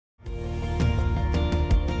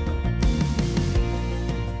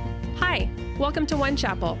Welcome to One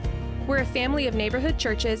Chapel. We're a family of neighborhood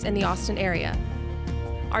churches in the Austin area.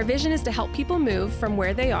 Our vision is to help people move from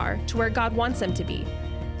where they are to where God wants them to be.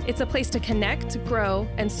 It's a place to connect, grow,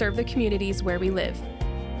 and serve the communities where we live.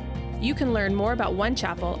 You can learn more about One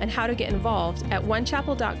Chapel and how to get involved at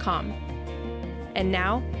onechapel.com. And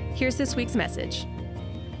now, here's this week's message.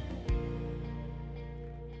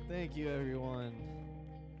 Thank you, everyone.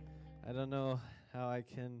 I don't know how I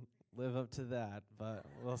can live up to that, but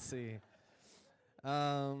we'll see.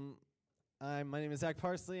 My name is Zach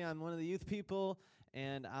Parsley. I'm one of the youth people,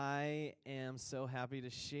 and I am so happy to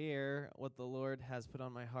share what the Lord has put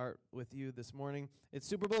on my heart with you this morning. It's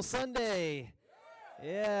Super Bowl Sunday.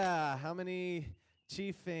 Yeah. How many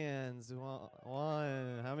Chief fans?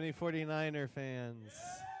 One. How many 49er fans?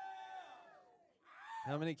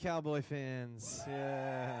 How many Cowboy fans?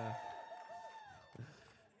 Yeah.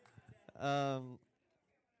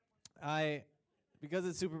 Because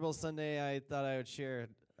it's Super Bowl Sunday, I thought I would share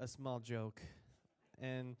a small joke.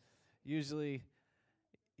 And usually,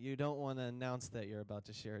 you don't want to announce that you're about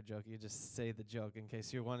to share a joke. You just say the joke in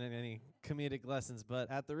case you're wanting any comedic lessons.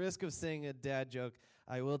 But at the risk of saying a dad joke,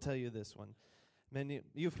 I will tell you this one. Many of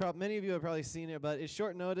you have probably seen it, but it's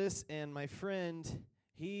short notice, and my friend,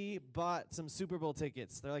 he bought some Super Bowl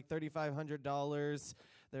tickets. They're like $3,500.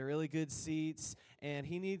 They're really good seats, and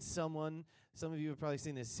he needs someone. Some of you have probably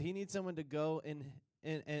seen this. He needs someone to go in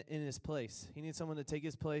his place. He needs someone to take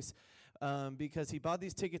his place because he bought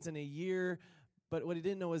these tickets in a year. But what he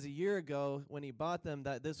didn't know was a year ago when he bought them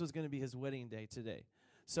that this was going to be his wedding day today.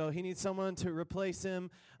 So he needs someone to replace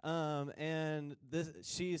him, and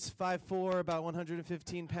she's 5'4", about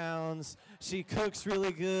 115 pounds. She cooks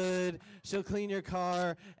really good. She'll clean your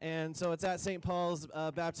car, and so it's at St. Paul's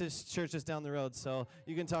Baptist Church just down the road, so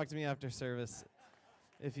you can talk to me after service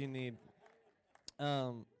if you need.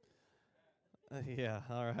 Yeah,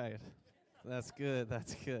 all right. That's good.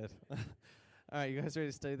 All right, you guys ready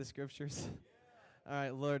to study the scriptures? All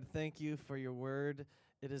right, Lord, thank you for your word.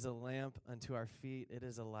 It is a lamp unto our feet. It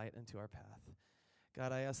is a light unto our path.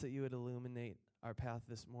 God, I ask that you would illuminate our path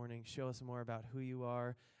this morning. Show us more about who you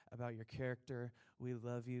are, about your character. We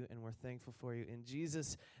love you, and we're thankful for you. In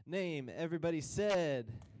Jesus' name, everybody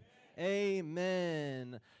said,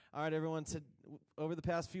 Amen. All right, everyone. Over the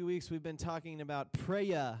past few weeks, we've been talking about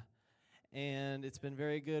prayer, and it's been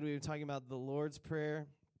very good. We've been talking about the Lord's Prayer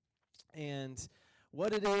and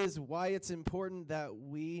what it is, why it's important that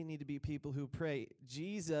we need to be people who pray.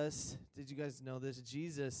 Jesus, did you guys know this?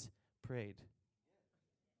 Jesus prayed.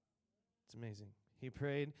 It's amazing. He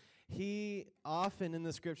prayed. He often in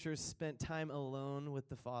the scriptures spent time alone with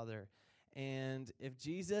the Father. And if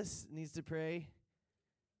Jesus needs to pray,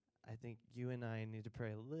 I think you and I need to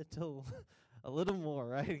pray a little more,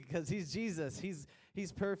 right? Because he's Jesus.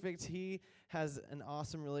 He's perfect. He has an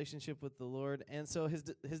awesome relationship with the Lord. And so his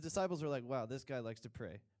disciples were like, wow, this guy likes to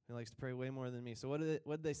pray. He likes to pray way more than me. So what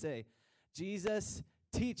did they say? Jesus,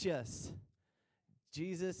 teach us.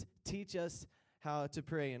 Jesus, teach us how to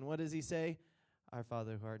pray. And what does he say? Our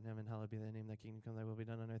Father who art in heaven, hallowed be thy name. Thy kingdom come, thy will be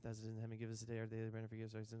done on earth as it is in heaven. Give us today our daily bread, and forgive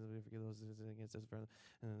us our sins, and we forgive those who sin against us.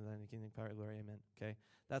 And thine kingdom, power, glory, amen. Okay,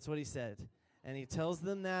 that's what he said, and he tells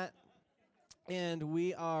them that. And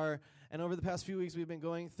over the past few weeks, we've been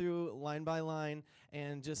going through line by line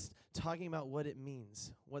and just talking about what it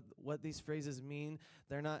means, what these phrases mean.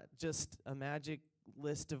 They're not just a magic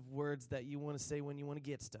list of words that you want to say when you want to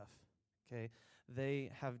get stuff. Okay,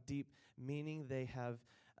 they have deep meaning. They have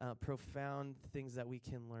profound things that we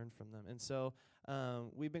can learn from them. And so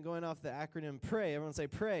we've been going off the acronym PRAY. Everyone say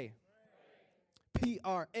pray.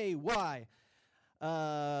 P-R-A-Y.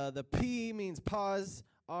 The P means pause.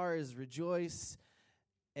 R is rejoice.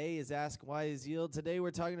 A is ask. Y is yield. Today we're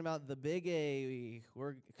talking about the big A.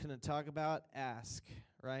 We're going to talk about ask,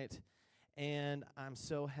 right? And I'm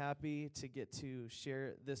so happy to get to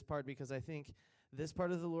share this part because I think this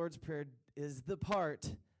part of the Lord's Prayer is the part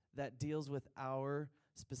that deals with our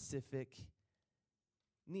specific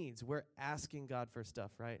needs. We're asking God for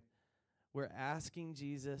stuff, right? We're asking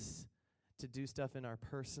Jesus to do stuff in our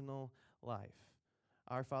personal life.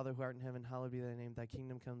 Our Father who art in heaven, hallowed be thy name. Thy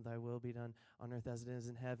kingdom come, thy will be done on earth as it is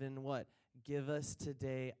in heaven. What? Give us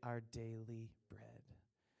today our daily bread.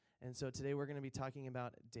 And so today we're going to be talking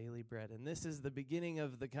about daily bread. And this is the beginning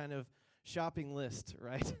of the kind of shopping list,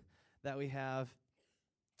 right, that we have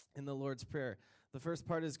in the Lord's Prayer. The first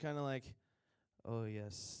part is kind of like, oh,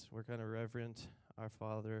 yes, we're kind of reverent. Our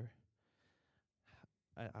Father,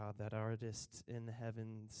 that artist in the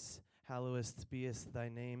heavens, hallowed beest thy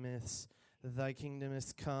name is, thy kingdom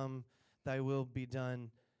is come, thy will be done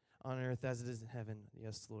on earth as it is in heaven.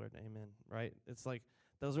 Yes, Lord, amen, right? It's like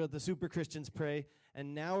those are what the super Christians pray,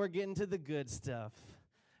 and now we're getting to the good stuff.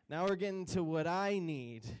 Now we're getting to what I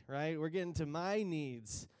need, right? We're getting to my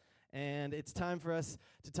needs, and it's time for us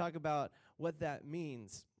to talk about what that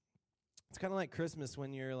means. It's kind of like Christmas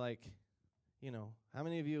when you're like, how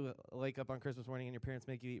many of you wake up on Christmas morning and your parents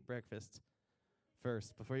make you eat breakfast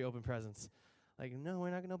first before you open presents? Like, no, we're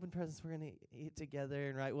not going to open presents. We're going to eat together.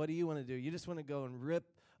 And right, what do you want to do? You just want to go and rip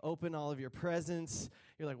open all of your presents.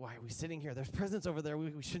 You're like, why are we sitting here? There's presents over there.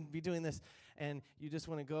 We shouldn't be doing this. And you just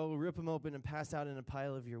want to go rip them open and pass out in a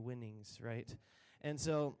pile of your winnings, right? And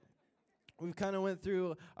so we've kind of went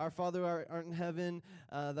through our Father who art in heaven,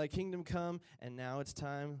 thy kingdom come, and now it's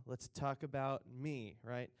time. Let's talk about me,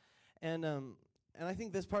 right? And I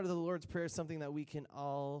think this part of the Lord's Prayer is something that we can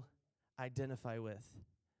all identify with.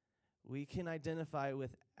 We can identify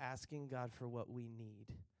with asking God for what we need.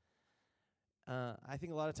 I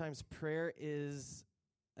think a lot of times prayer is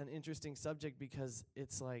an interesting subject because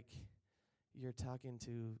it's like you're talking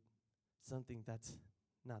to something that's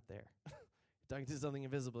not there. You're talking to something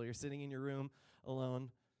invisible. You're sitting in your room alone.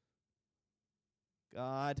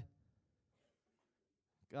 God,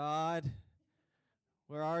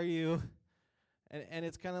 where are you? And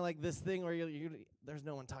it's kind of like this thing where there's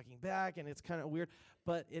no one talking back, and it's kind of weird.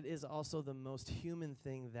 But it is also the most human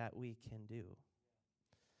thing that we can do.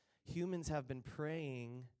 Humans have been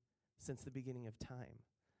praying since the beginning of time.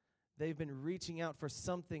 They've been reaching out for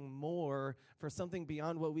something more, for something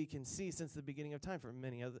beyond what we can see since the beginning of time. There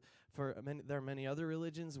are many other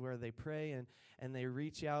religions where they pray and they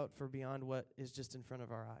reach out for beyond what is just in front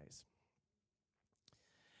of our eyes.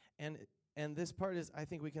 And this part is, I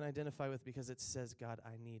think we can identify with because it says, God,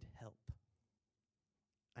 I need help.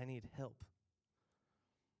 I need help.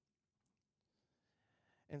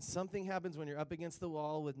 And something happens when you're up against the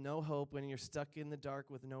wall with no hope, when you're stuck in the dark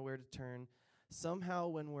with nowhere to turn. Somehow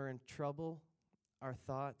when we're in trouble, our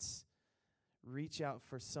thoughts reach out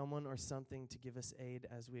for someone or something to give us aid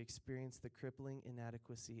as we experience the crippling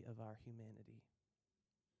inadequacy of our humanity.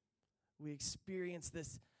 We experience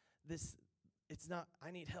this it's not,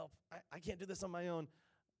 I need help. I can't do this on my own,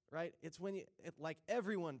 right? It's when like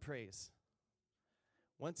everyone prays.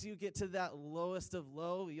 Once you get to that lowest of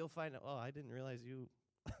low, you'll find out, I didn't realize you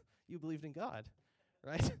believed in God,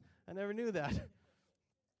 right? I never knew that.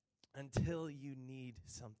 Until you need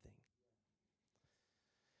something.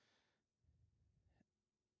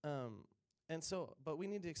 But we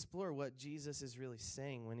need to explore what Jesus is really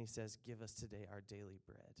saying when he says, give us today our daily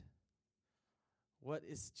bread. What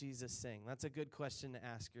is Jesus saying? That's a good question to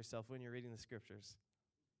ask yourself when you're reading the scriptures.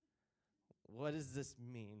 What does this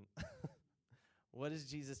mean? What is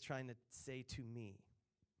Jesus trying to say to me?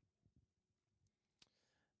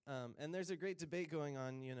 And there's a great debate going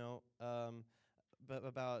on, but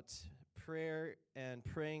about prayer and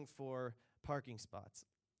praying for parking spots.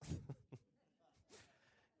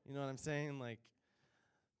 You know what I'm saying? Like,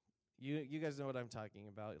 you guys know what I'm talking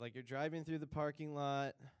about. Like, you're driving through the parking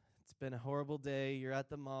lot. It's been a horrible day. You're at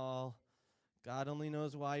the mall. God only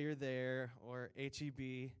knows why you're there, or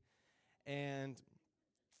H-E-B. And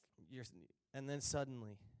then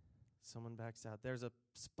suddenly, someone backs out. There's a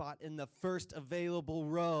spot in the first available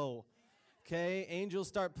row. Okay, angels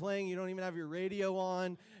start playing. You don't even have your radio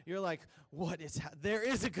on. You're like, there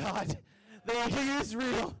is a God. He is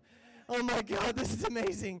real. Oh my God, this is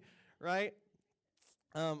amazing, right?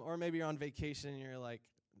 Or maybe you're on vacation and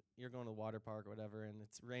you're going to the water park or whatever, and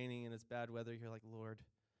it's raining and it's bad weather. You're like, Lord,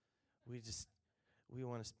 we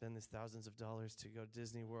want to spend this thousands of dollars to go to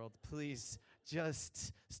Disney World. Please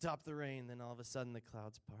just stop the rain. Then all of a sudden the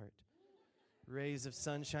clouds part. Rays of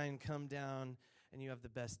sunshine come down, and you have the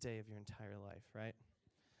best day of your entire life, right?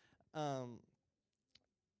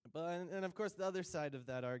 But of course the other side of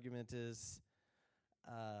that argument is,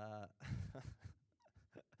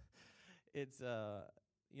 it's I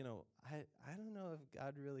don't know if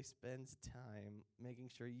God really spends time making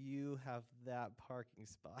sure you have that parking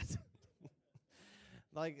spot.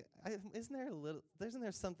 Like, isn't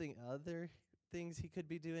there something other things he could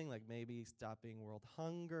be doing? Like maybe stopping world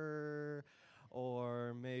hunger,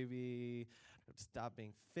 or maybe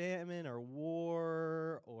stopping famine or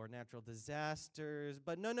war or natural disasters.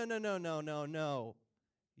 But no.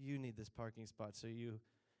 You need this parking spot so you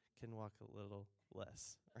can walk a little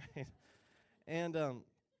less, right? And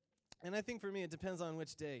I think for me, it depends on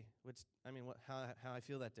which day, how I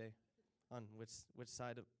feel that day, on which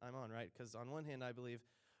side I'm on, right? Because on one hand, I believe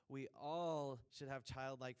we all should have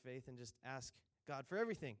childlike faith and just ask God for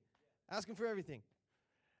everything. Ask him for everything.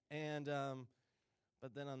 And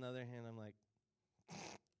but then on the other hand, I'm like,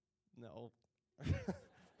 no.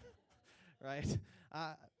 Right?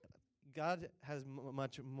 God has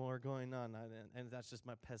much more going on, and that's just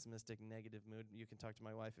my pessimistic, negative mood. You can talk to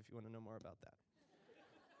my wife if you want to know more about that.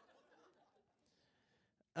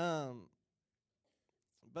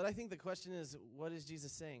 But I think the question is, what is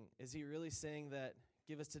Jesus saying? Is he really saying that,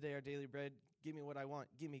 give us today our daily bread, give me what I want,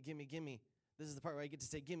 gimme, gimme, gimme? This is the part where I get to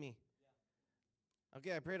say gimme. Yeah.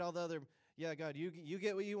 Okay, I prayed all the other, yeah, God, you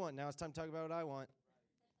get what you want. Now it's time to talk about what I want.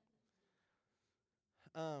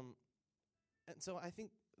 And so I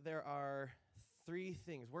think there are three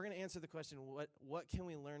things. We're going to answer the question, what can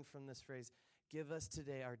we learn from this phrase, give us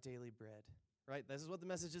today our daily bread, right? This is what the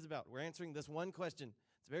message is about. We're answering this one question.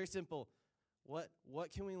 It's very simple.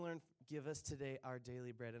 What can we learn? Give us today our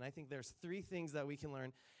daily bread. And I think there's three things that we can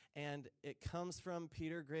learn, and it comes from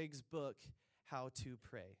Peter Gregg's book, How to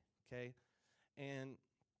Pray, okay? And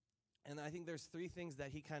I think there's three things that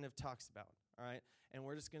he kind of talks about, all right? And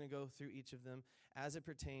we're just going to go through each of them as it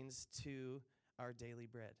pertains to our daily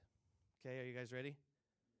bread. Okay, are you guys ready?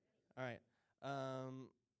 All right.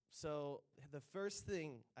 So the first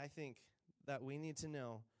thing I think that we need to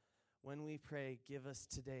know when we pray, give us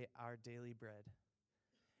today our daily bread,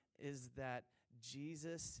 is that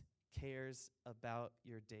Jesus cares about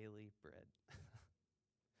your daily bread.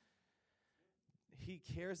 He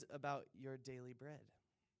cares about your daily bread.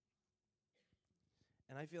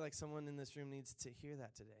 And I feel like someone in this room needs to hear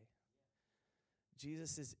that today.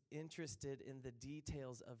 Jesus is interested in the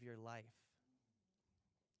details of your life.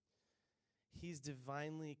 He's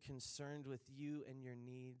divinely concerned with you and your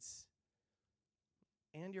needs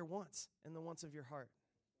and your wants and the wants of your heart.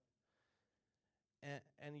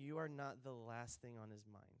 And you are not the last thing on his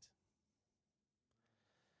mind.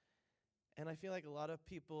 And I feel like a lot of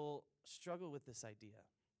people struggle with this idea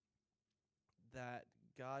that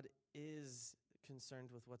God is concerned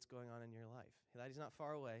with what's going on in your life, that he's not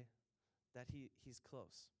far away, that he's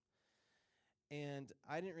close. And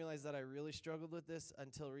I didn't realize that I really struggled with this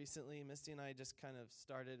until recently. Misty and I just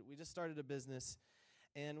started a business.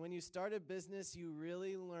 And when you start a business, you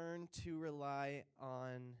really learn to rely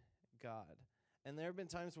on God. And there have been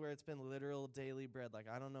times where it's been literal daily bread. Like,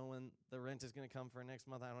 I don't know when the rent is going to come for next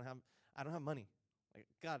month. I don't have money. Like,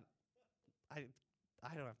 God, I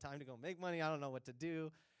don't have time to go make money. I don't know what to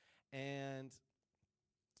do. And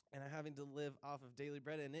I'm having to live off of daily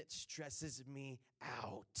bread, and it stresses me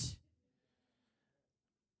out.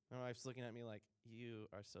 My wife's looking at me like, you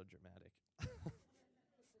are so dramatic.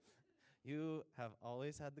 You have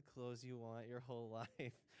always had the clothes you want your whole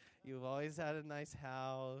life. You've always had a nice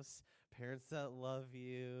house, parents that love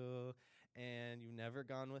you, and you've never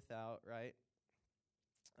gone without, right?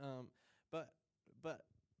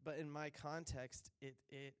 But in my context, it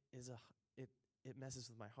messes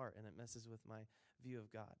with my heart, and it messes with my view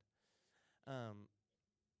of God.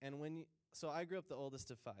 So I grew up the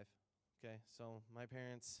oldest of five. Okay, so my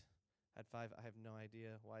parents had five. I have no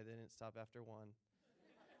idea why they didn't stop after one.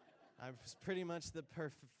 I was pretty much the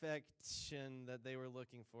perfection that they were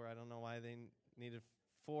looking for. I don't know why they needed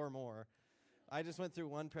four more. I just went through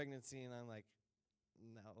one pregnancy, and I'm like,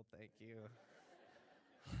 no, thank you.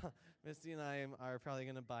 Misty and I are probably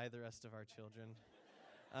going to buy the rest of our children.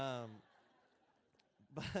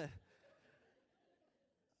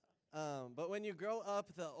 But when you grow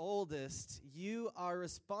up the oldest, you are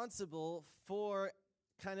responsible for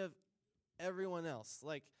kind of everyone else.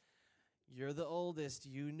 Like, you're the oldest,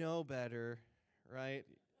 you know better, right?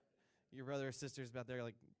 Your brother or sister's about there,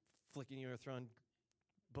 like, flicking you or throwing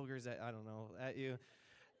boogers at you.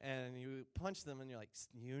 And you punch them, and you're like,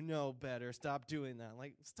 you know better, stop doing that.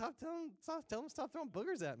 Like, stop throwing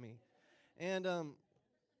boogers at me. And,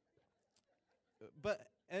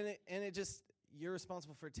 you're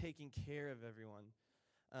responsible for taking care of everyone.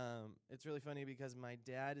 It's really funny because my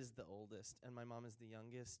dad is the oldest and my mom is the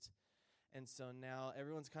youngest. And so now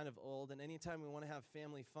everyone's kind of old, and anytime we want to have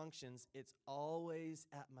family functions, it's always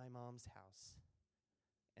at my mom's house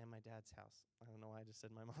and my dad's house. I don't know why I just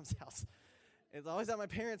said my mom's house. It's always at my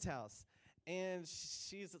parents' house. And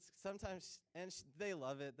they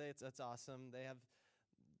love it. It's awesome. They have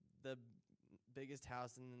the biggest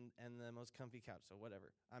house and the most comfy couch, so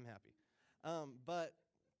whatever. I'm happy. But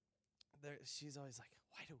she's always like,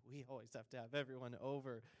 why do we always have to have everyone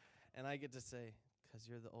over? And I get to say, because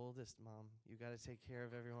you're the oldest, Mom. You got to take care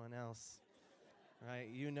of everyone else, right?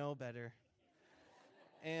 You know better.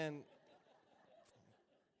 And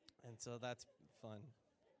so that's fun.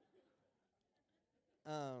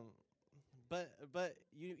 But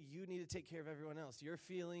you need to take care of everyone else. Your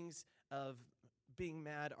feelings of being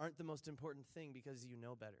mad aren't the most important thing because you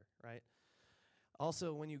know better, right?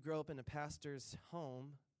 Also, when you grow up in a pastor's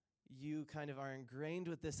home, you kind of are ingrained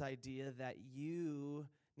with this idea that you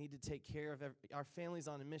need to take care of our family's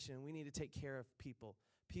on a mission. We need to take care of people.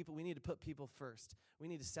 We need to put people first. We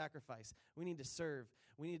need to sacrifice. We need to serve.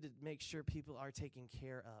 We need to make sure people are taken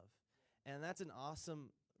care of. And that's an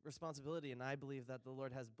awesome responsibility, and I believe that the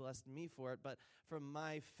Lord has blessed me for it. But from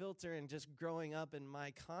my filter and just growing up in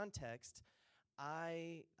my context,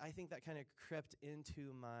 I think that kind of crept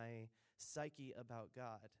into my psyche about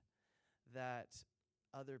God, that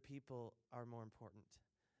other people are more important,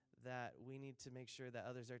 that we need to make sure that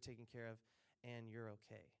others are taken care of and you're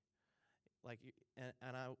okay.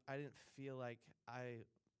 And I didn't feel like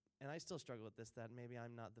and I still struggle with this, that maybe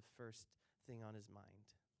I'm not the first thing on his mind.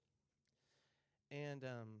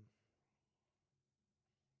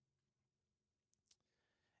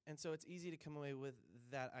 And so it's easy to come away with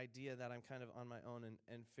that idea that I'm kind of on my own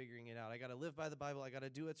and figuring it out. I got to live by the Bible. I got to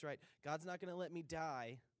do what's right. God's not going to let me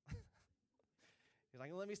die. He's not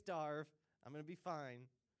going to let me starve. I'm going to be fine.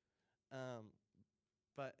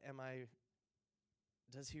 But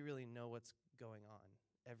does he really know what's going on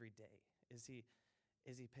every day? Is he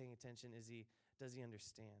paying attention? Does he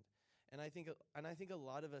understand? And I think a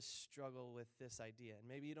lot of us struggle with this idea. And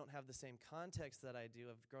maybe you don't have the same context that I do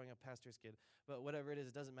of growing up pastor's kid, but whatever it is,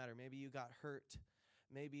 it doesn't matter. Maybe you got hurt.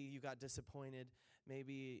 Maybe you got disappointed.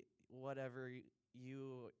 Maybe whatever,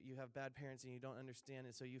 you have bad parents and you don't understand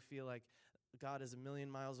it, so you feel like God is a million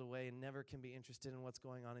miles away and never can be interested in what's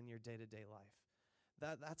going on in your day-to-day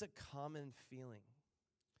life. That's a common feeling.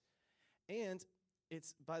 And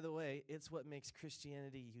by the way, it's what makes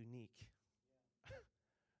Christianity unique.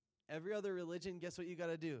 Every other religion, guess what you got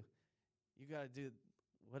to do? You got to do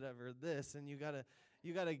whatever this, and you got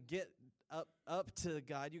to get up to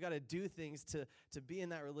God. You got to do things to be in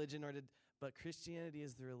that religion, but Christianity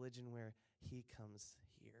is the religion where he comes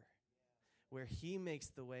here, where he makes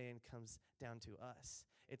the way and comes down to us.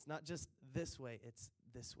 It's not just this way, it's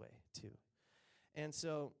this way too. And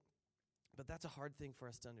so, but that's a hard thing for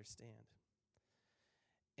us to understand.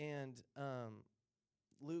 And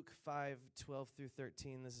Luke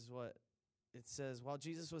 5:12-13, this is what it says. While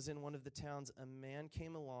Jesus was in one of the towns, a man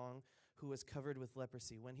came along who was covered with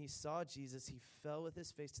leprosy. When he saw Jesus, he fell with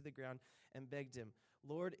his face to the ground and begged him,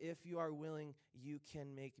 "Lord, if you are willing, you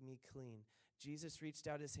can make me clean." Jesus reached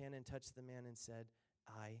out his hand and touched the man and said,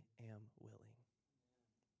 "I am willing."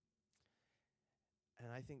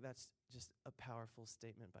 And I think that's just a powerful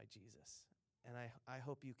statement by Jesus. And I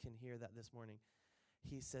hope you can hear that this morning.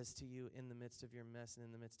 He says to you in the midst of your mess and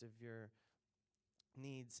in the midst of your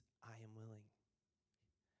needs, I am willing.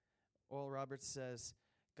 Oral Roberts says,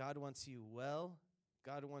 God wants you well,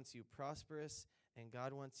 God wants you prosperous, and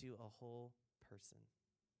God wants you a whole person.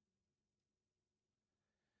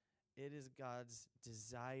 It is God's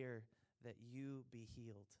desire that you be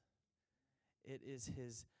healed. It is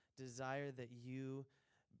his desire that you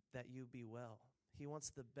be well. He wants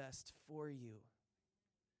the best for you.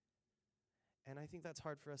 And I think that's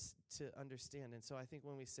hard for us to understand. And so I think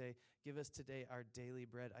when we say, give us today our daily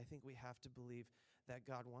bread, I think we have to believe that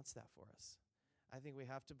God wants that for us. I think we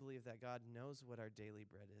have to believe that God knows what our daily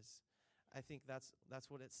bread is. I think that's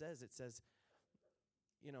what it says. It says,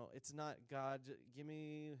 it's not, God, give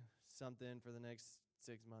me something for the next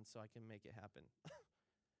 6 months so I can make it happen.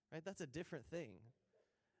 Right? That's a different thing.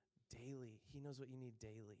 Daily. He knows what you need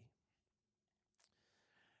daily.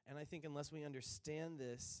 And I think unless we understand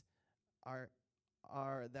this,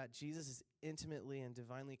 that Jesus is intimately and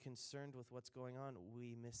divinely concerned with what's going on,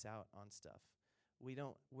 we miss out on stuff.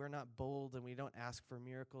 We're not bold, and we don't ask for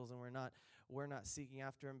miracles, and we're not seeking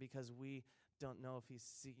after him because we don't know if he's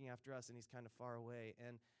seeking after us and he's kind of far away.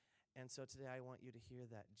 And so today I want you to hear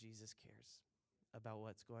that Jesus cares about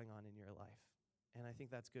what's going on in your life. And I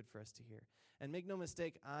think that's good for us to hear. And make no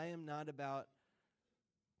mistake, I am not about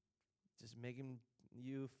just making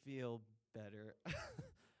you feel better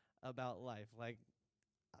about life. Like,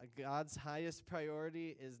 God's highest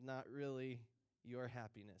priority is not really your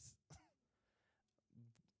happiness.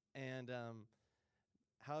 And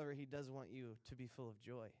however, he does want you to be full of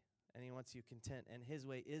joy, and he wants you content, and his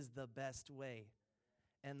way is the best way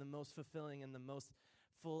and the most fulfilling and the most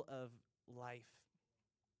full of life.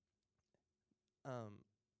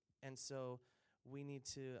 And so we need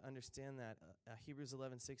to understand that. Hebrews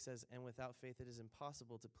 11:6 says, and without faith it is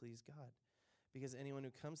impossible to please God, because anyone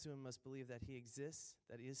who comes to him must believe that he exists,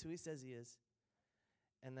 that he is who he says he is,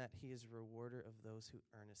 and that he is a rewarder of those who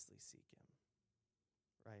earnestly seek him.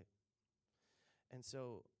 Right? And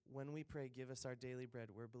so when we pray, give us our daily bread,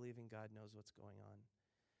 we're believing God knows what's going on.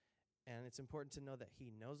 And it's important to know that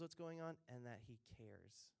he knows what's going on and that he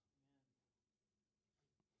cares.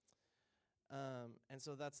 And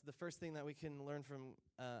so that's the first thing that we can learn from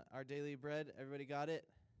our daily bread. Everybody got it?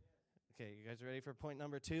 Okay, you guys ready for point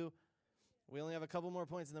number 2? We only have a couple more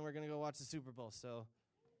points, and then we're going to go watch the Super Bowl. So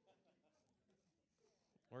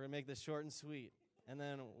we're going to make this short and sweet. And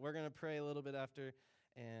then we're going to pray a little bit after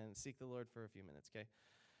and seek the Lord for a few minutes, okay?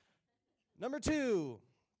 Number 2,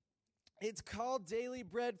 it's called Daily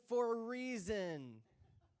Bread for a reason.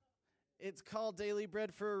 It's called Daily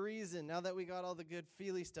Bread for a reason. Now that we got all the good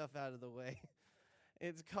feely stuff out of the way,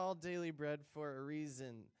 it's called Daily Bread for a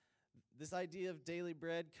reason. This idea of daily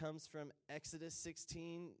bread comes from Exodus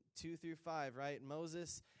 16, 2 through 5, right?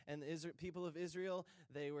 Moses and the people of Israel,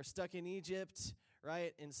 they were stuck in Egypt,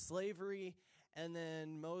 right, in slavery. And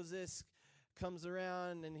then Moses comes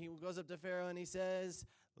around and he goes up to Pharaoh and he says,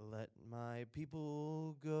 "Let my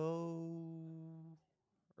people go,"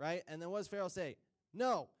 right? And then what does Pharaoh say?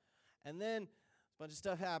 No. And then a bunch of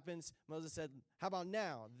stuff happens. Moses said, "How about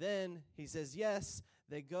now?" Then he says, yes.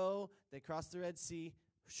 They go. They cross the Red Sea.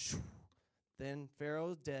 Then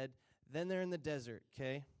Pharaoh's dead. Then they're in the desert,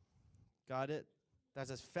 okay? Got it?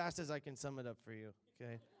 That's as fast as I can sum it up for you,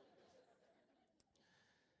 okay?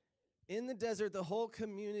 In the desert, the whole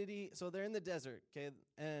community, so they're in the desert, okay?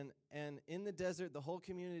 And in the desert, the whole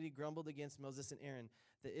community grumbled against Moses and Aaron.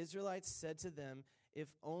 The Israelites said to them,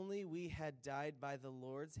 "If only we had died by the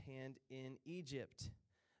Lord's hand in Egypt.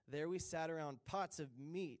 There we sat around pots of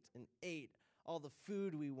meat and ate all the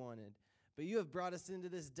food we wanted. But you have brought us into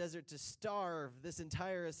this desert to starve this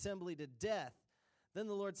entire assembly to death." Then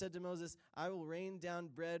the Lord said to Moses, "I will rain down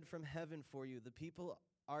bread from heaven for you. The people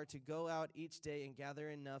are to go out each day and gather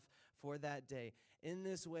enough for that day. In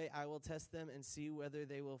this way I will test them and see whether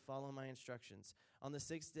they will follow my instructions. On the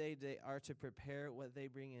 6th day they are to prepare what they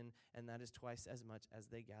bring in, and that is twice as much as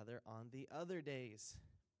they gather on the other days."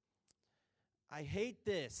 I hate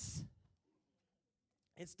this.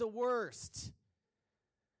 It's the worst.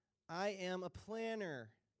 I am a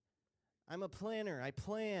planner. I'm a planner. I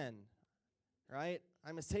plan, right?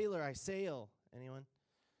 I'm a sailor. I sail. Anyone?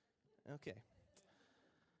 Okay.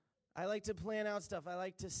 I like to plan out stuff. I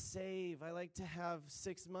like to save. I like to have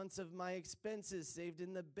 6 months of my expenses saved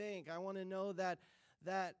in the bank. I want to know that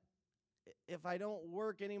if I don't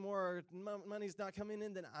work anymore or money's not coming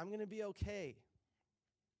in, then I'm going to be okay.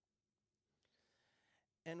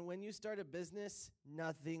 And when you start a business,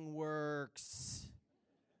 nothing works.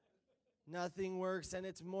 Nothing works, and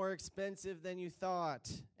it's more expensive than you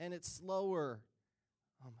thought, and it's slower.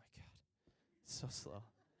 Oh, my God. It's so slow.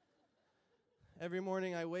 Every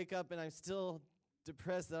morning I wake up, and I'm still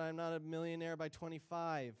depressed that I'm not a millionaire by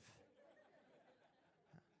 25.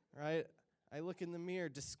 Right? I look in the mirror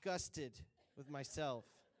disgusted with myself.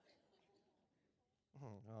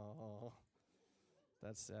 Oh,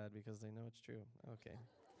 that's sad because they know it's true. Okay.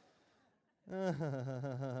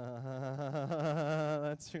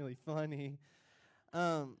 That's really funny.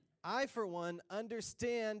 I, for one,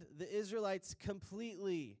 understand the Israelites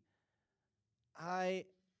completely. I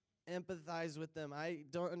empathize with them. I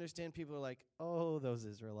don't understand people who are like, "Oh, those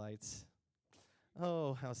Israelites.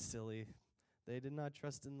 Oh, how silly. They did not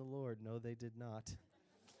trust in the Lord." No, they did not.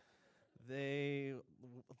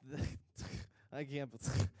 I can't,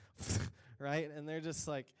 right? And they're just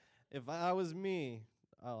like, if I was me,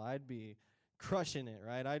 I'd be crushing it,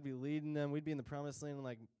 right? I'd be leading them. We'd be in the promised land in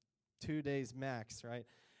like 2 days max, right?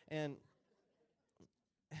 And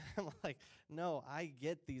I'm like, no, I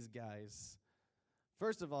get these guys.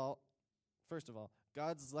 First of all,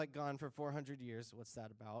 God's like gone for 400 years. What's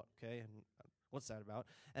that about? Okay, and what's that about?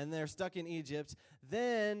 And they're stuck in Egypt.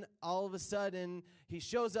 Then all of a sudden, he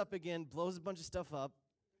shows up again, blows a bunch of stuff up.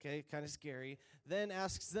 Okay, kind of scary. Then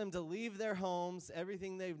asks them to leave their homes,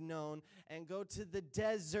 everything they've known, and go to the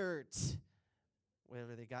desert, where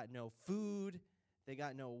they got no food, they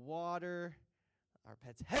got no water. Our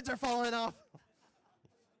pets' heads are falling off.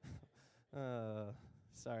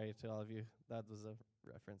 Sorry to all of you. That was a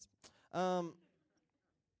reference.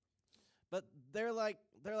 But they're like,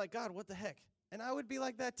 "God, what the heck?" And I would be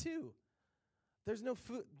like that too. There's no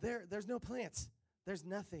food. There's no plants. There's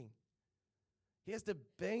nothing. He has to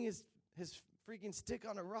bang his freaking stick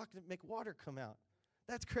on a rock to make water come out.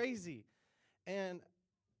 That's crazy.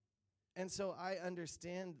 And so I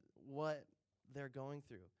understand what they're going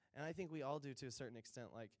through. And I think we all do to a certain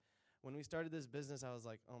extent. Like, when we started this business, I was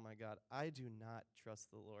like, oh my God, I do not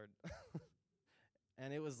trust the Lord.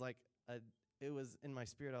 And it was like, it was in my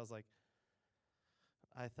spirit, I was like,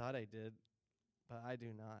 I thought I did, but I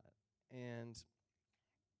do not.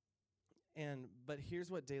 But here's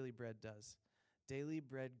what daily bread does. Daily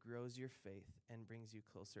bread grows your faith and brings you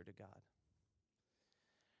closer to God.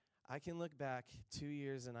 I can look back 2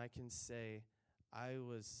 years and I can say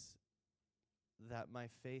that my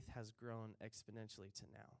faith has grown exponentially to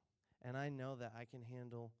now. And I know that I can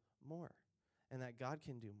handle more and that God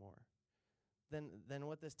can do more than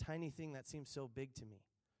what this tiny thing that seems so big to me,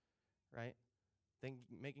 right? Than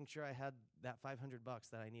making sure I had that $500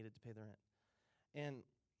 that I needed to pay the rent. And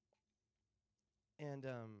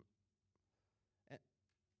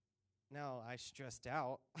now I stressed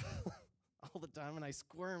out all the time, and I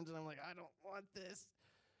squirmed, and I'm like, I don't want this.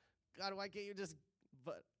 God, why can't you just,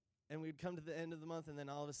 and we'd come to the end of the month, and then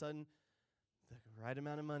all of a sudden, the right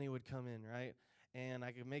amount of money would come in, right? And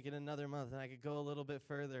I could make it another month, and I could go a little bit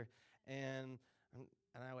further, and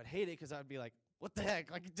I would hate it because I would be like, what the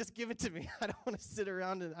heck? Like, just give it to me. I don't want to sit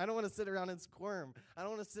around and squirm. I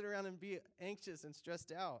don't want to sit around and be anxious and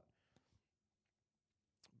stressed out.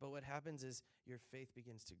 But what happens is your faith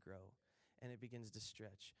begins to grow and it begins to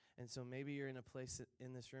stretch. And so maybe you're in a place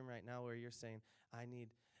in this room right now where you're saying, I need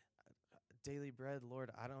daily bread, Lord.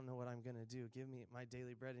 I don't know what I'm going to do. Give me my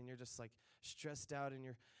daily bread. And you're just like stressed out and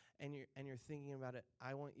you're thinking about it.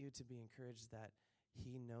 I want you to be encouraged that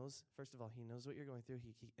he knows, first of all, he knows what you're going through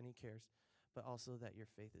and he cares, but also that your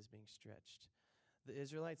faith is being stretched. The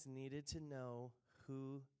Israelites needed to know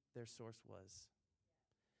who their source was.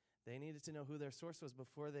 They needed to know who their source was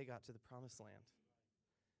before they got to the promised land.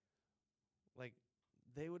 Like,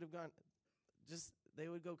 they would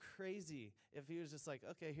go crazy if he was just like,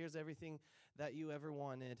 okay, here's everything that you ever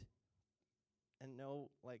wanted, and no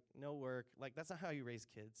work. Like, that's not how you raise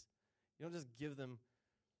kids. You don't just give them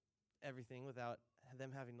everything without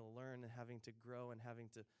them having to learn and having to grow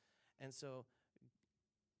and so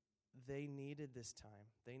they needed this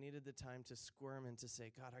time. They needed the time to squirm and to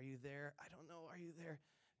say, God, are you there? I don't know, are you there?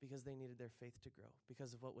 Because they needed their faith to grow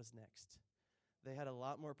because of what was next. They had a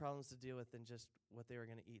lot more problems to deal with than just what they were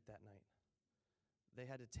going to eat that night. They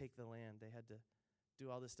had to take the land. They had to do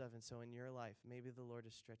all this stuff. And so in your life, maybe the Lord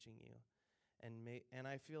is stretching you. And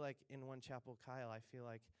I feel like in One Chapel Kyle, I feel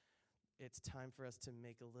like it's time for us to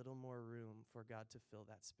make a little more room for God to fill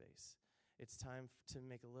that space. It's time to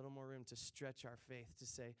make a little more room to stretch our faith, to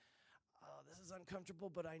say, oh, this is uncomfortable,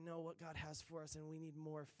 but I know what God has for us, and we need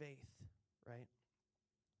more faith, right?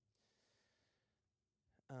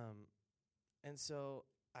 And so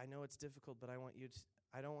I know it's difficult, but I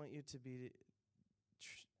don't want you to be,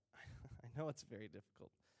 I know it's very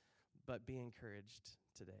difficult, but be encouraged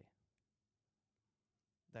today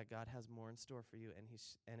that God has more in store for you,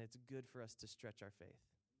 and it's good for us to stretch our faith,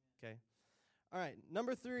 okay? All right,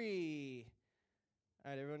 number 3.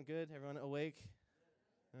 All right, everyone good? Everyone awake?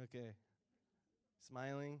 Okay.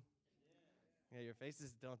 Smiling? Yeah, your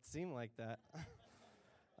faces don't seem like that.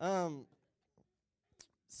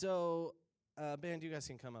 So, band, you guys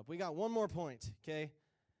can come up. We got one more point, okay?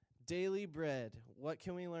 Daily bread. What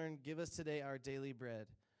can we learn? Give us today our daily bread.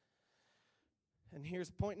 And here's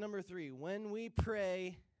point number 3. When we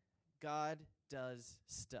pray, God does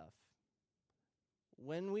stuff.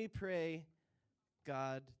 When we pray,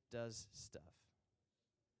 God does stuff.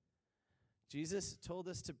 Jesus told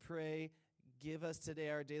us to pray, give us today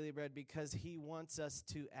our daily bread, because he wants us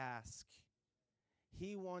to ask.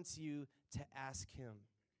 He wants you to ask him.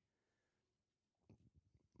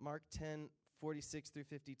 Mark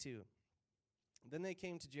 10:46-52. Then they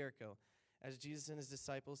came to Jericho. As Jesus and his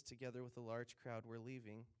disciples, together with a large crowd, were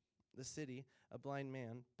leaving the city, a blind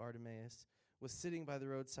man, Bartimaeus, was sitting by the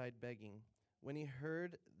roadside begging. When he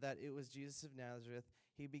heard that it was Jesus of Nazareth,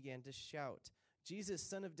 he began to shout, Jesus,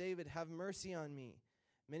 Son of David, have mercy on me.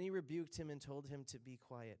 Many rebuked him and told him to be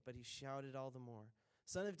quiet, but he shouted all the more,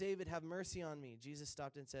 Son of David, have mercy on me. Jesus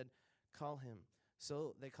stopped and said, call him.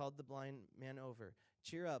 So they called the blind man over.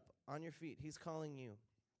 Cheer up, on your feet, he's calling you.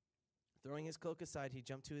 Throwing his cloak aside, he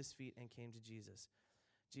jumped to his feet and came to Jesus.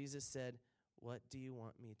 Jesus said, what do you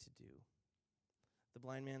want me to do? The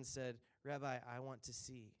blind man said, Rabbi, I want to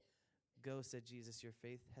see. Go, said Jesus, your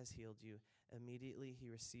faith has healed you. Immediately he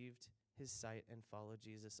received his sight and followed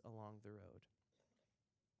Jesus along the road.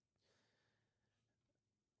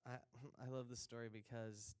 I love this story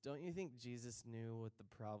because don't you think Jesus knew what the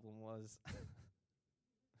problem was?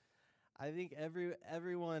 I think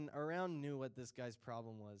everyone around knew what this guy's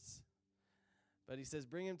problem was. But he says,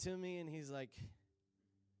 bring him to me, and he's like,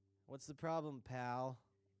 what's the problem, pal?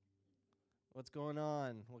 What's going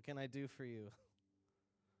on? What can I do for you?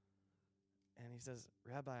 And he says,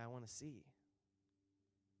 Rabbi, I want to see.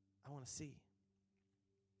 I want to see.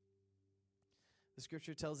 The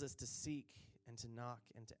scripture tells us to seek and to knock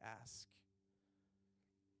and to ask.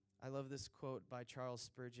 I love this quote by Charles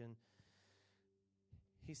Spurgeon.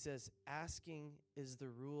 He says, asking is the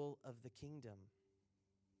rule of the kingdom.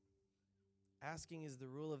 Asking is the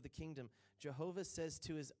rule of the kingdom. Jehovah says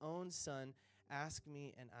to his own son, ask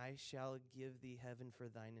me and I shall give thee heaven for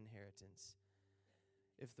thine inheritance.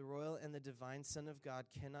 If the royal and the divine Son of God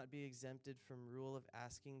cannot be exempted from rule of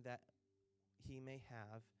asking that he may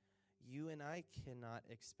have, you and I cannot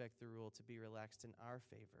expect the rule to be relaxed in our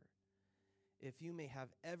favor. If you may have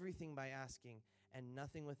everything by asking and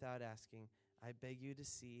nothing without asking, I beg you to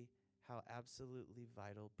see how absolutely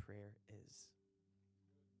vital prayer is.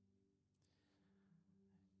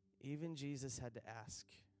 Even Jesus had to ask.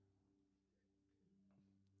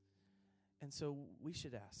 And so we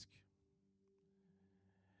should ask.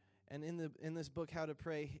 And in this book, How to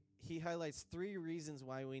Pray, he highlights 3 reasons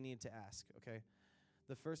why we need to ask, okay?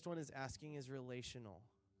 The first one is asking is relational.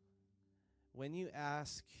 When you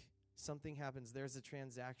ask, something happens. There's a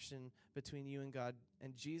transaction between you and God,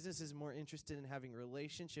 and Jesus is more interested in having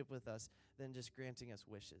relationship with us than just granting us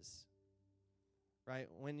wishes, right?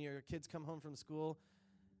 When your kids come home from school,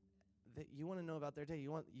 you want to know about their day.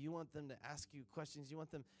 You want them to ask you questions. You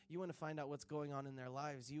want to find out what's going on in their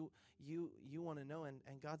lives. You want to know,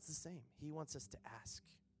 and God's the same. He wants us to ask.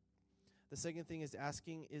 The second thing is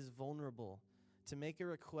asking is vulnerable. To make a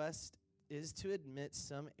request is to admit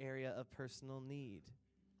some area of personal need.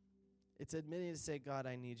 It's admitting to say, God,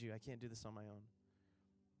 I need you. I can't do this on my own.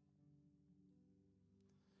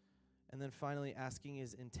 And then finally, asking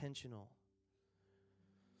is intentional.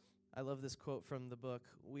 I love this quote from the book.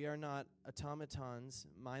 We are not automatons,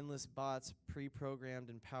 mindless bots, pre-programmed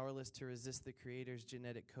and powerless to resist the Creator's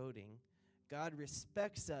genetic coding. God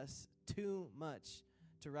respects us too much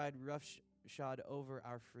to ride roughshod over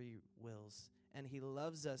our free wills, and he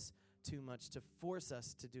loves us too much to force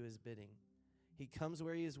us to do his bidding. He comes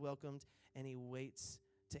where he is welcomed, and he waits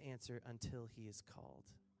to answer until he is called.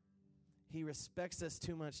 He respects us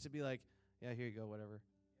too much to be like, yeah, here you go, whatever.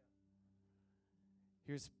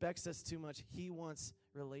 He respects us too much. He wants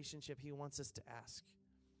relationship. He wants us to ask.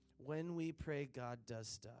 When we pray, God does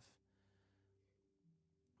stuff.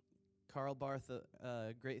 Karl Barth,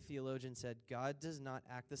 a great theologian, said, God does not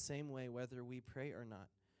act the same way whether we pray or not.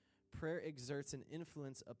 Prayer exerts an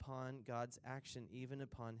influence upon God's action, even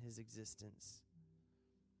upon his existence.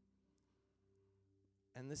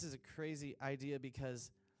 And this is a crazy idea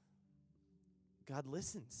because God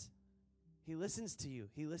listens. He listens to you.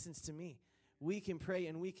 He listens to me. We can pray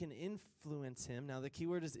and we can influence him. Now, the key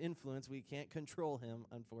word is influence. We can't control him,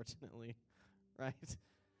 unfortunately, right?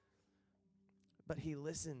 But he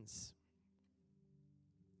listens.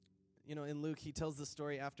 You know, in Luke, he tells the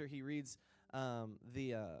story after he reads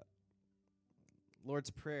the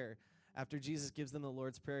Lord's Prayer. After Jesus gives them the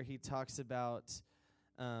Lord's Prayer, he talks about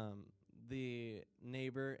the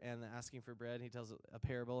neighbor and the asking for bread. He tells a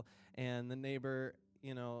parable. And the neighbor,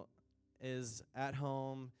 you know, is at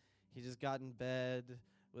home. He just got in bed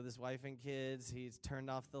with his wife and kids. He's turned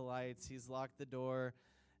off the lights. He's locked the door.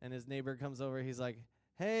 And his neighbor comes over. He's like,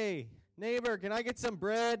 hey, neighbor, can I get some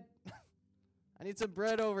bread? I need some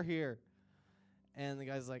bread over here. And the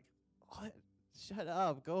guy's like, what? Shut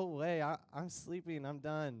up. Go away. I'm sleeping. I'm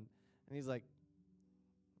done. And he's like,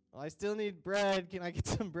 well, I still need bread. Can I get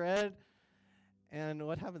some bread? And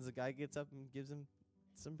what happens? The guy gets up and gives him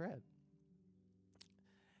some bread.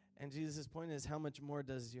 And Jesus' point is, how much more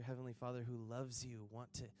does your Heavenly Father who loves you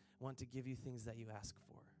want to give you things that you ask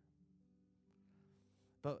for?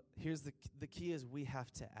 But here's the key is we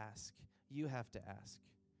have to ask. You have to ask.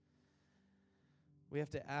 We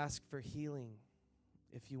have to ask for healing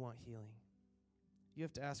if you want healing. You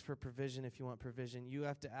have to ask for provision if you want provision. You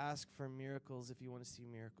have to ask for miracles if you want to see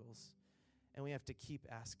miracles. And we have to keep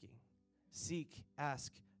asking. Seek,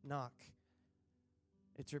 ask, knock.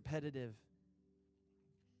 It's repetitive.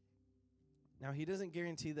 Now, he doesn't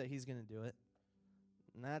guarantee that he's going to do it.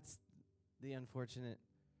 And that's the unfortunate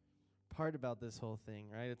part about this whole thing,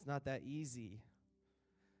 right? It's not that easy.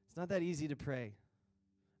 It's not that easy to pray.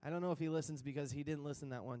 I don't know if he listens because he didn't listen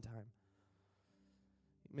that one time.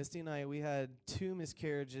 Misty and I, we had 2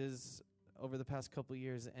 miscarriages over the past couple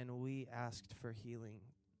years, and we asked for healing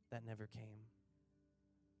that never came.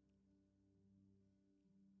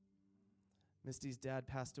 Misty's dad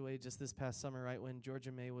passed away just this past summer, right when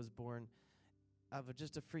Georgia May was born, of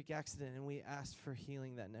just a freak accident, and we asked for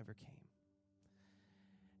healing that never came.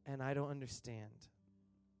 And I don't understand.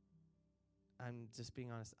 I'm just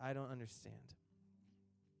being honest. I don't understand.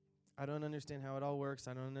 I don't understand how it all works.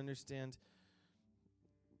 I don't understand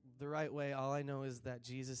the right way. All I know is that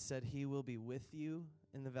Jesus said he will be with you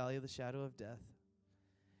in the valley of the shadow of death,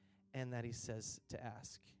 and that he says to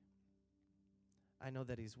ask. I know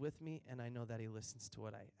that he's with me, and I know that he listens to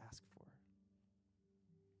what I ask for.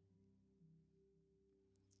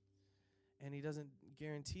 And he doesn't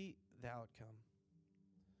guarantee the outcome.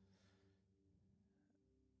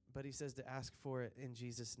 but he says to ask for it in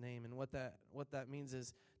Jesus' name. And what that means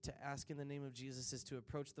is to ask in the name of Jesus is to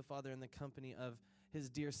approach the Father in the company of his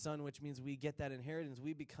dear Son, which means we get that inheritance.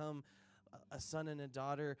 We become a son and a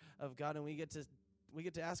daughter of God, and we get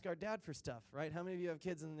to ask our dad for stuff, right? How many of you have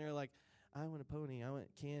kids and they're like, I want a pony, I want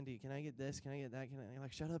candy, can I get this, can I get that? And you're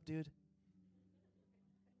like, shut up, dude.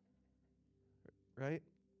 Right?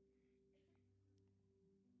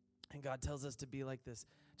 And God tells us to be like this.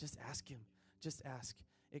 Just ask him. Just ask.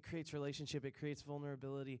 It creates relationship. It creates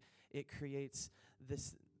vulnerability. It creates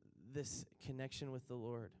this connection with the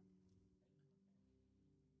Lord.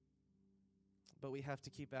 But we have to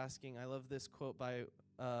keep asking. I love this quote by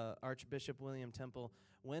Archbishop William Temple.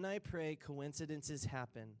 When I pray, coincidences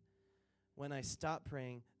happen. When I stop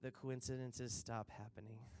praying, the coincidences stop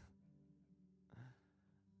happening.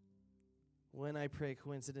 When I pray,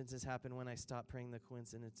 coincidences happen. When I stop praying, the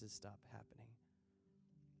coincidences stop happening.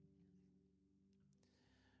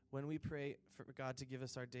 When we pray for God to give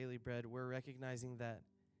us our daily bread, we're recognizing that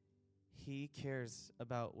he cares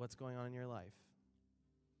about what's going on in your life.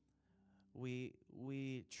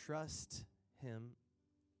 We trust him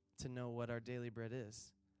to know what our daily bread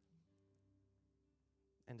is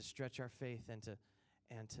and to stretch our faith and to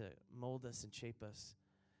mold us and shape us.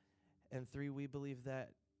 And 3, we believe that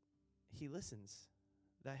he listens,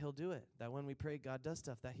 that he'll do it, that when we pray, God does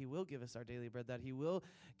stuff, that he will give us our daily bread, that he will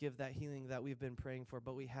give that healing that we've been praying for.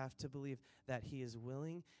 But we have to believe that he is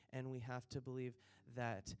willing, and we have to believe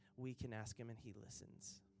that we can ask him and he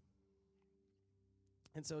listens.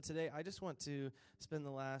 And so today, I just want to spend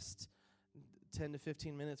the last 10 to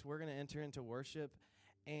 15 minutes. We're going to enter into worship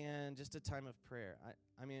and just a time of prayer.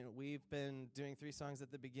 I mean, we've been doing 3 songs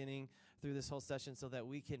at the beginning through this whole session so that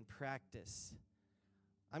we can practice.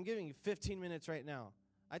 I'm giving you 15 minutes right now.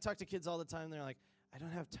 I talk to kids all the time. They're like, I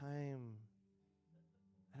don't have time.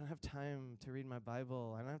 I don't have time to read my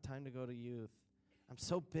Bible. I don't have time to go to youth. I'm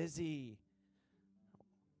so busy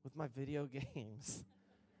with my video games.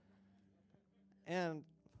 And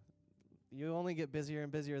you only get busier and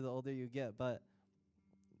busier the older you get, but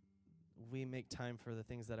we make time for the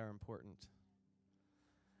things that are important.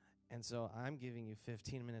 And so I'm giving you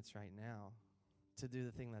 15 minutes right now to do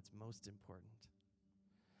the thing that's most important.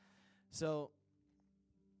 So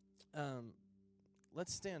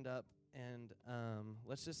let's stand up and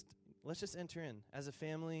let's just enter in as a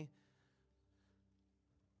family.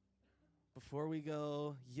 Before we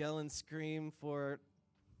go yell and scream for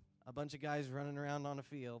a bunch of guys running around on a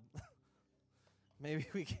field, maybe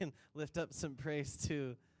we can lift up some praise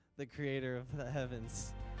to the Creator of the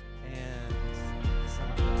heavens and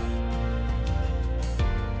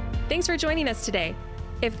Thanks for joining us today.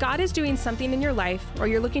 If God is doing something in your life or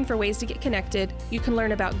you're looking for ways to get connected, you can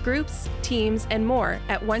learn about groups, teams, and more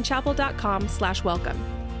at onechapel.com/welcome.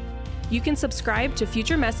 You can subscribe to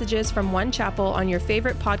future messages from One Chapel on your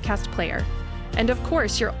favorite podcast player. And of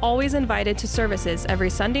course, you're always invited to services every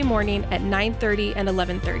Sunday morning at 9:30 and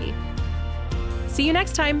 11:30. See you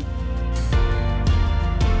next time.